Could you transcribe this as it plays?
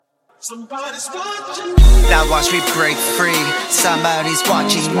Somebody's watching me. Now watch me break free. Somebody's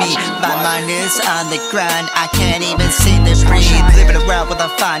watching me. My mind is on the grind. I can't even see the breathe. Living around with a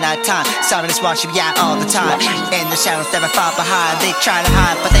finite time. Somebody's watching me, yeah, all the time. In the shadows, never far behind. They try to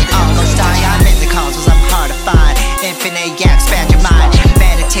hide, but they almost die. I'm in the cosmos, I'm hard to find. Infinite, yeah, expand your mind.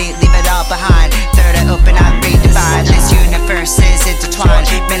 Meditate, leave it all behind. Third eye open, I'm redefined. This universe is intertwined.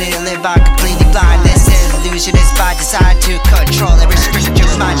 Many live are completely blind. This illusion is by design to control and restrict your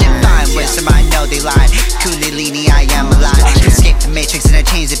mind. Divine wisdom, I know they lie. Kundalini, I am alive. Escape the matrix and I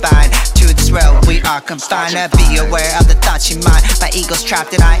change the bind. To this world we are confined. Be aware of the thoughts you mind. My ego's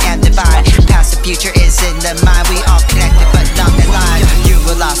trapped and I am divine. Past and future is in the mind. We all connected but not in line. You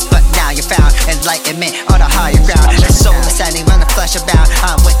were lost but now you're found. Enlightenment on a higher ground. The soul ascending when the flesh abound.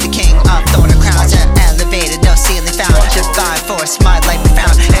 I'm with the king of thorn and crowns. Elevated, no ceiling found. Divine force, my light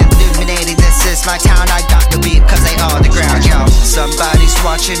profound. Illuminating, this is my town. I got the beat cause they all the ground, yo. Somebody's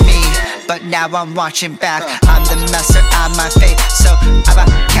watching me, but now I'm watching back. I'm the master of my fate, so I'm about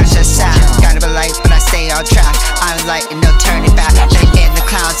to catch a sack. Gotta be light, but I stay on track. I'm light and no turning back. Late in the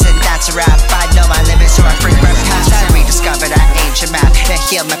clouds and that's a wrap. I know my limits, so I bring right past. I rediscovered that ancient map and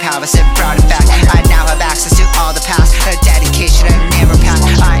healed my powers and brought it back. I now have access to all the past, a dedication and narrow path.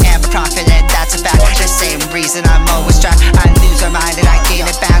 I am a prophet and that's a fact. The same reason I'm always trapped. I